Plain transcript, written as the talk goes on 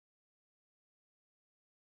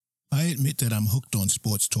admit that I'm hooked on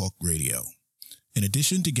sports talk radio. In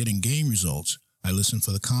addition to getting game results, I listen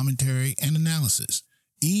for the commentary and analysis,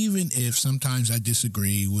 even if sometimes I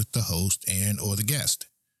disagree with the host and or the guest.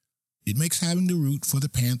 It makes having to root for the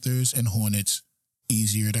Panthers and Hornets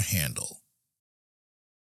easier to handle.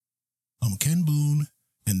 I'm Ken Boone,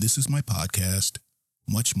 and this is my podcast,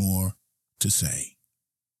 Much More to Say.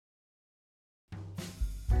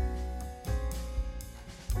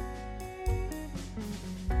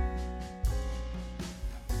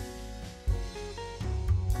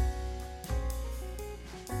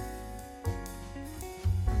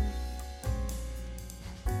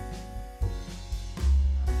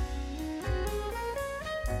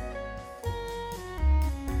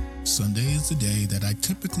 Sunday is the day that I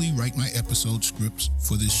typically write my episode scripts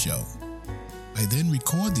for this show. I then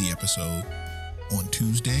record the episode on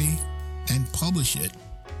Tuesday and publish it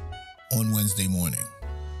on Wednesday morning.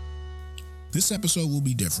 This episode will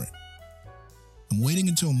be different. I'm waiting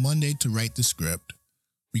until Monday to write the script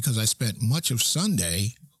because I spent much of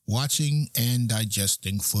Sunday watching and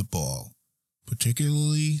digesting football,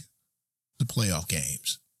 particularly the playoff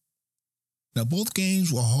games. Now, both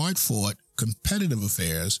games were hard-fought, competitive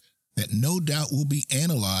affairs that no doubt will be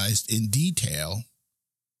analyzed in detail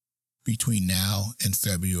between now and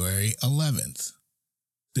February 11th,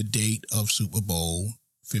 the date of Super Bowl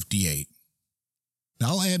 58.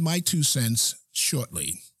 Now, I'll add my 2 cents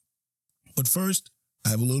shortly, but first, I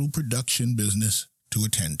have a little production business to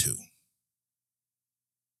attend to.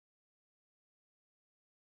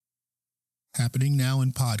 Happening now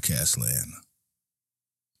in podcast land.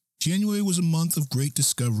 January was a month of great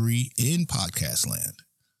discovery in podcast land.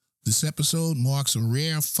 This episode marks a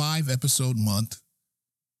rare 5-episode month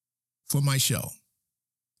for my show.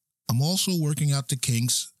 I'm also working out the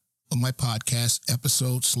kinks of my podcast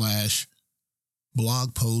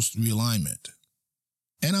episode/blog post realignment.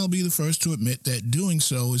 And I'll be the first to admit that doing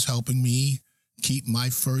so is helping me keep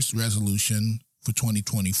my first resolution for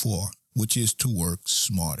 2024, which is to work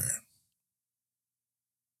smarter.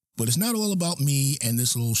 But it's not all about me and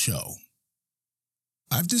this little show.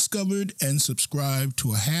 I've discovered and subscribed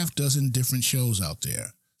to a half dozen different shows out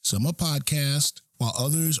there. Some are podcasts, while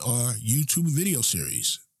others are YouTube video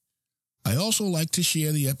series. I also like to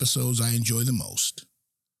share the episodes I enjoy the most.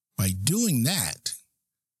 By doing that,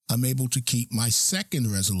 I'm able to keep my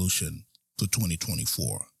second resolution for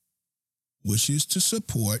 2024, which is to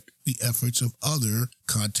support the efforts of other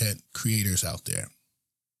content creators out there.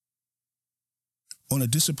 On a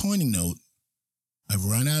disappointing note, I've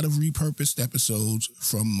run out of repurposed episodes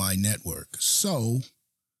from my network. So,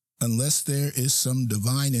 unless there is some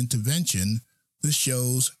divine intervention, the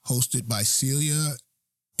shows hosted by Celia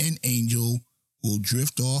and Angel will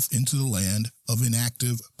drift off into the land of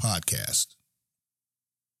inactive podcast.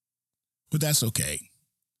 But that's okay,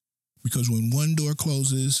 because when one door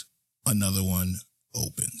closes, another one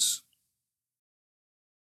opens.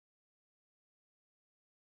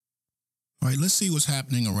 All right, let's see what's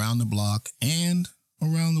happening around the block and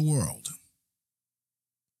around the world.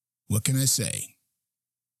 What can I say?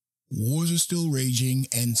 Wars are still raging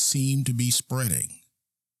and seem to be spreading.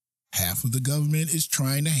 Half of the government is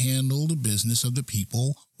trying to handle the business of the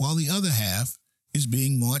people, while the other half is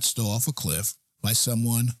being marched off a cliff by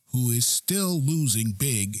someone who is still losing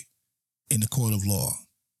big in the court of law.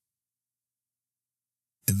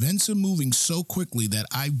 Events are moving so quickly that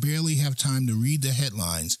I barely have time to read the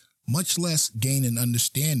headlines, much less gain an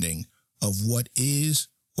understanding of what is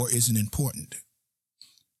or isn't important.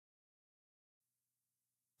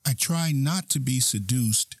 I try not to be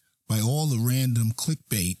seduced by all the random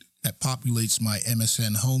clickbait that populates my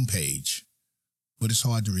MSN homepage, but it's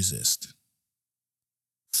hard to resist.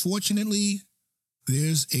 Fortunately,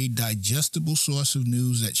 there's a digestible source of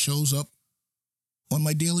news that shows up on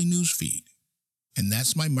my daily news feed, and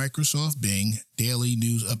that's my Microsoft Bing Daily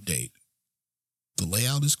News Update. The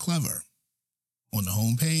layout is clever. On the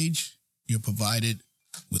homepage, you're provided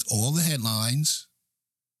with all the headlines.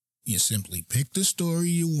 You simply pick the story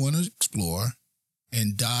you want to explore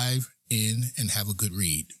and dive in and have a good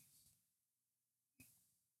read.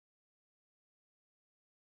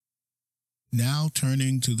 Now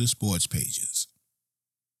turning to the sports pages.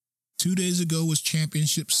 2 days ago was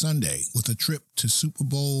Championship Sunday with a trip to Super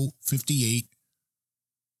Bowl 58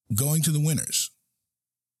 going to the winners.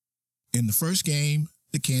 In the first game,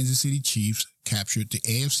 the Kansas City Chiefs captured the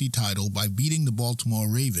AFC title by beating the Baltimore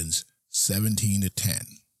Ravens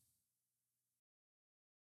 17-10.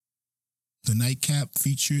 The nightcap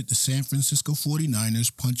featured the San Francisco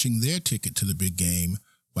 49ers punching their ticket to the big game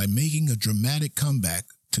by making a dramatic comeback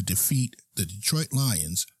to defeat the Detroit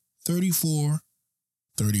Lions 34-31.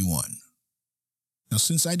 Now,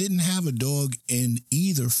 since I didn't have a dog in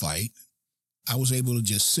either fight, I was able to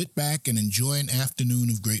just sit back and enjoy an afternoon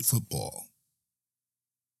of great football.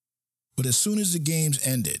 But as soon as the games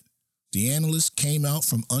ended, the analysts came out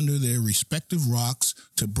from under their respective rocks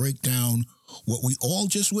to break down what we all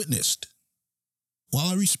just witnessed. While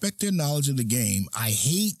I respect their knowledge of the game, I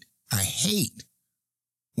hate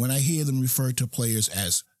when I hear them refer to players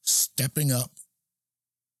as stepping up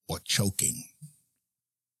or choking.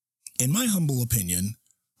 In my humble opinion,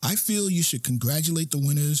 I feel you should congratulate the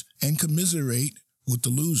winners and commiserate with the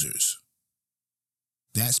losers.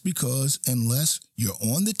 That's because unless you're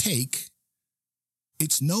on the take,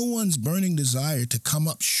 it's no one's burning desire to come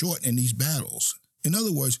up short in these battles. In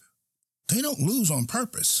other words, they don't lose on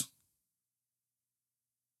purpose.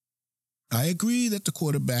 I agree that the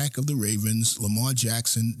quarterback of the Ravens, Lamar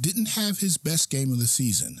Jackson, didn't have his best game of the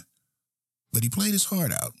season, but he played his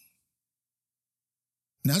heart out.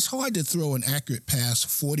 Now, it's hard to throw an accurate pass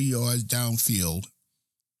 40 yards downfield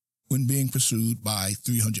when being pursued by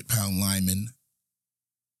 300-pound linemen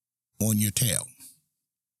on your tail.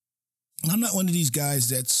 I'm not one of these guys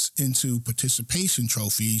that's into participation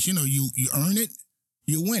trophies. You know, you earn it,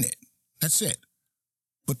 you win it. That's it.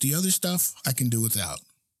 But the other stuff I can do without.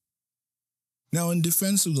 Now, in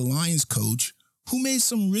defense of the Lions coach, who made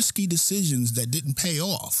some risky decisions that didn't pay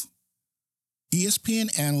off,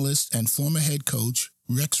 ESPN analyst and former head coach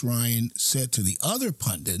Rex Ryan said to the other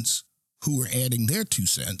pundits who were adding their 2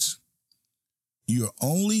 cents, "You're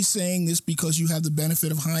only saying this because you have the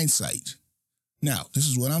benefit of hindsight." Now, this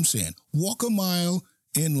is what I'm saying. Walk a mile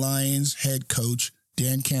in Lions head coach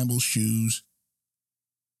Dan Campbell's shoes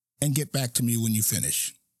and get back to me when you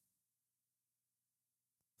finish.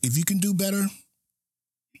 If you can do better,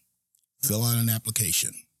 fill out an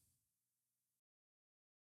application.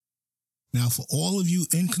 Now, for all of you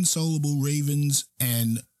inconsolable Ravens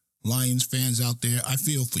and Lions fans out there, I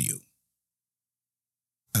feel for you.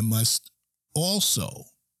 I must also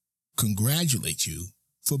congratulate you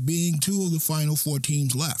for being 2 of the final 4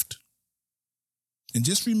 teams left. And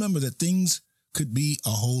just remember that things could be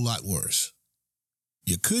a whole lot worse.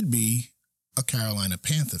 You could be a Carolina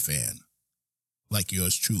Panther fan, like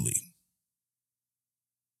yours truly.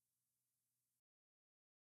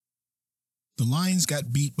 The Lions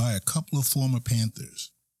got beat by a couple of former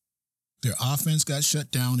Panthers. Their offense got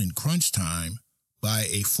shut down in crunch time by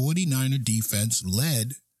a 49er defense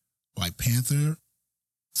led by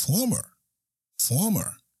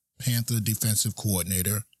former Panther defensive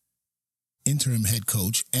coordinator, interim head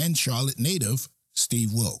coach, and Charlotte native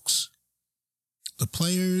Steve Wilkes. The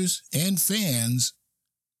players and fans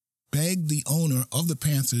begged the owner of the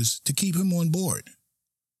Panthers to keep him on board,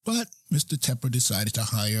 but Mr. Tepper decided to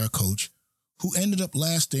hire a coach who ended up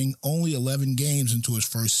lasting only 11 games into his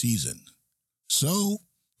first season. So,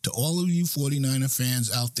 to all of you 49er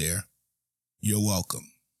fans out there, you're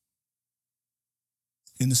welcome.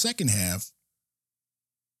 In the second half,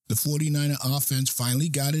 the 49er offense finally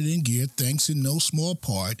got it in gear thanks in no small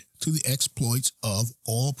part to the exploits of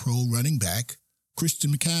all-pro running back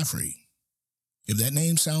Christian McCaffrey. If that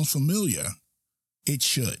name sounds familiar, it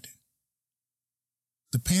should.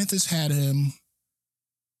 The Panthers had him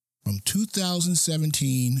from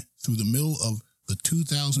 2017 through the middle of the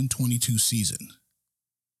 2022 season.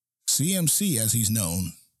 CMC, as he's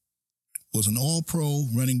known, was an all-pro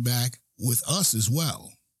running back with us as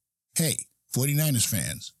well. Hey, 49ers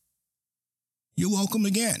fans, you're welcome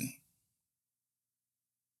again.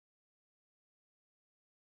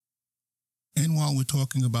 And while we're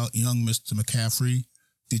talking about young Mr. McCaffrey,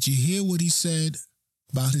 did you hear what he said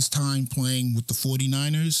about his time playing with the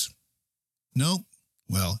 49ers? Nope?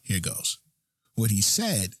 Well, here goes. What he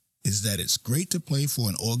said is that it's great to play for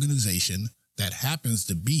an organization that happens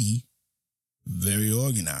to be very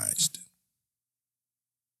organized.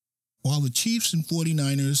 While the Chiefs and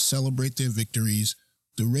 49ers celebrate their victories,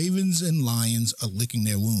 the Ravens and Lions are licking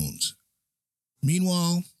their wounds.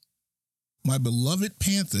 Meanwhile, my beloved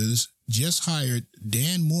Panthers just hired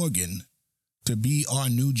Dan Morgan to be our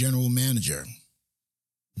new general manager.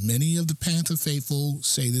 Many of the Panther faithful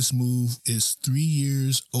say this move is 3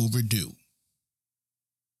 years overdue.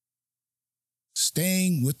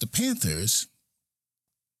 Staying with the Panthers,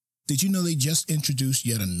 did you know they just introduced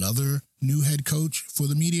yet another new head coach for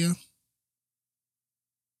the media?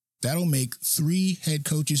 That'll make 3 head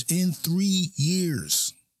coaches in 3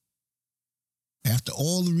 years. After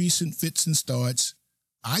all the recent fits and starts,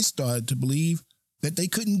 I started to believe that they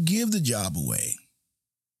couldn't give the job away.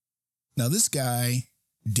 Now this guy,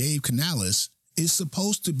 Dave Canales, is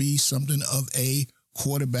supposed to be something of a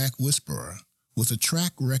quarterback whisperer with a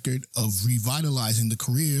track record of revitalizing the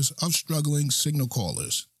careers of struggling signal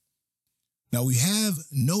callers. Now we have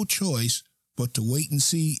no choice but to wait and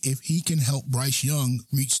see if he can help Bryce Young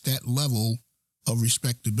reach that level of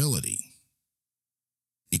respectability.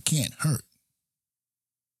 It can't hurt.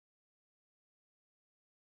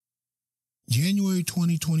 January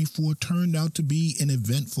 2024 turned out to be an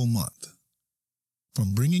eventful month.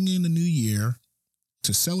 From bringing in the new year,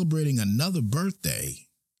 to celebrating another birthday,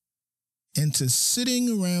 and to sitting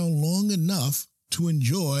around long enough to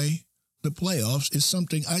enjoy the playoffs is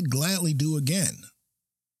something I'd gladly do again.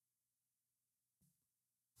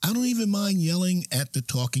 I don't even mind yelling at the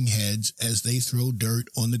talking heads as they throw dirt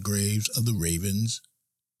on the graves of the Ravens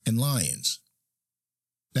and Lions.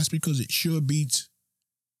 That's because it sure beats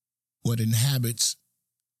what inhabits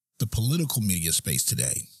the political media space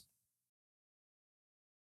today.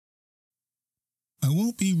 I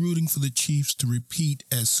won't be rooting for the Chiefs to repeat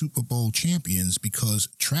as Super Bowl champions because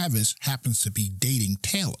Travis happens to be dating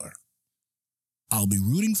Taylor. I'll be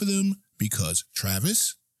rooting for them because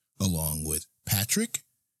Travis, along with Patrick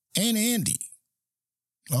and Andy,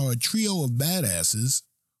 are a trio of badasses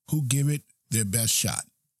who give it their best shot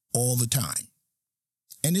all the time.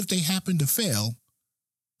 And if they happen to fail,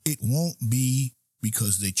 it won't be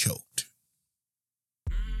because they choked.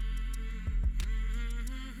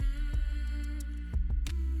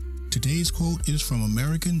 Today's quote is from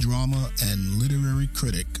American drama and literary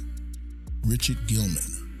critic Richard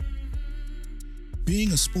Gilman.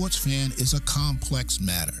 Being a sports fan is a complex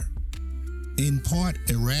matter, in part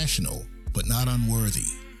irrational but not unworthy,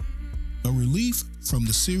 a relief from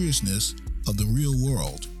the seriousness of the real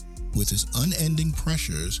world with its unending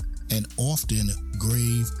pressures and often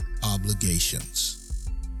grave obligations.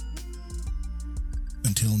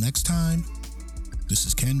 Until next time, this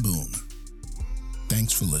is Ken Boone.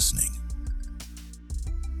 Thanks for listening.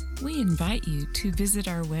 We invite you to visit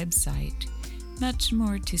our website,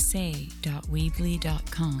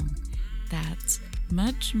 muchmoretosay.weebly.com. That's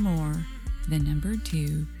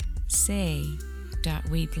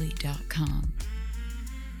say.weebly.com.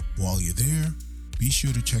 While you're there, be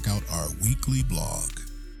sure to check out our weekly blog,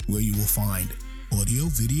 where you will find audio,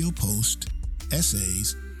 video posts,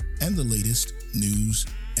 essays, and the latest news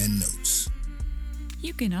and notes.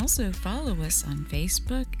 You can also follow us on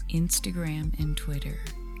Facebook, Instagram, and Twitter.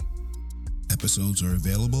 Episodes are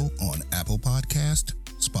available on Apple Podcast,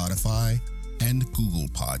 Spotify, and Google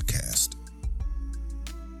Podcast.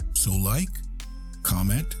 So like,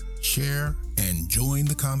 comment, share, and join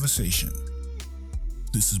the conversation.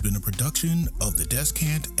 This has been a production of the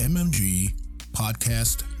Descant MMG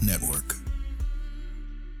Podcast Network.